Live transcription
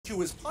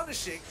RRQ is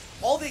punishing,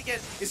 all they get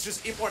is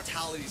just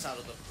immortalities out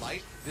of the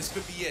fight. This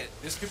could be it.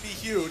 This could be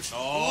huge.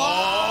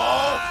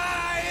 Oh!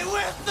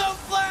 With the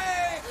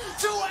play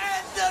to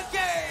end the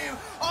game,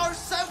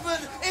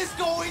 R7 is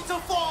going to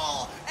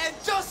fall, and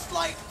just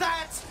like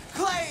that,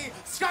 Clay,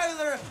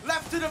 Skyler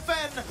left to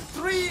defend.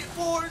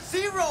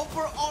 3-4-0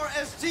 for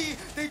RSG.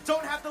 They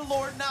don't have the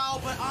Lord now,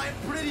 but I'm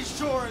pretty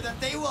sure that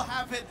they will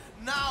have it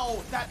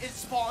now that it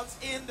spawns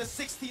in the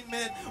 16th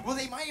minute. Well,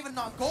 they might even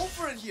not go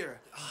for it here.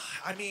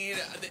 I mean,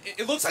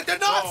 it looks like they're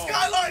not.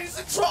 Skylar, he's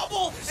in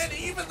trouble, and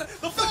even the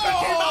flicker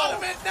came out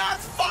of it.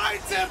 Nathzz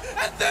finds him,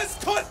 and this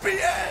could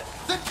be it.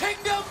 The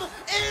kingdom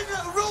in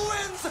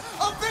ruins.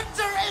 A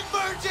victor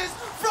emerges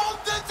from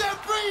the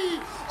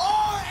debris.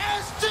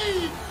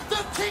 RSG,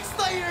 the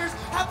Kingslayers,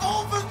 have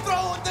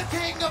overthrown the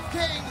King of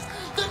Kings.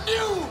 The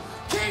new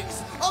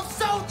Kings of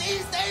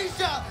Southeast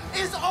Asia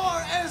is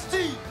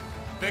RSG.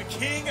 The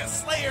King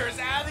Slayers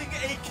adding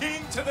a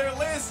king to their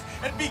list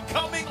and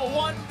becoming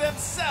one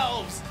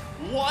themselves.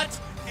 What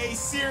a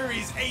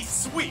series, a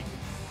sweep.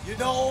 You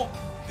know,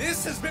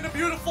 this has been a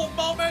beautiful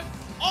moment.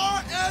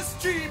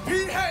 RSG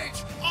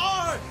PH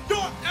are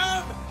your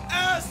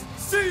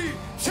MSC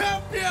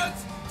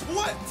champions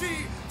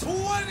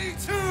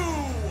 2022.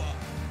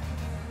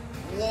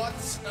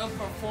 What a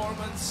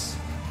performance.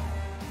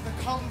 The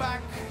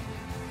comeback,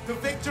 the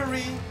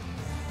victory,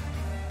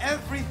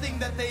 everything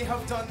that they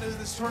have done in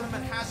this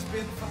tournament has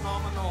been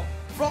phenomenal.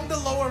 From the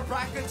lower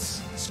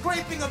brackets,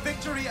 scraping a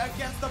victory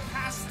against the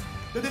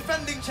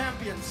defending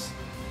champions.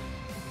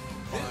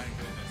 My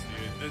goodness,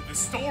 dude.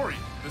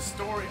 The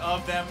story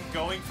of them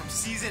going from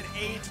Season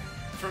 8,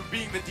 from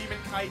being the Demon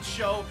Kite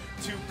show,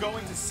 to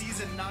going to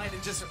Season 9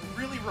 and just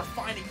really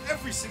refining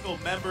every single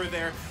member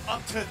there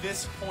up to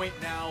this point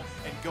now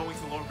and going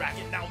to the lower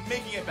bracket, now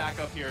making it back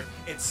up here.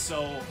 It's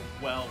so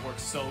well worked,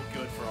 so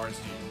good for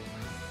RSG.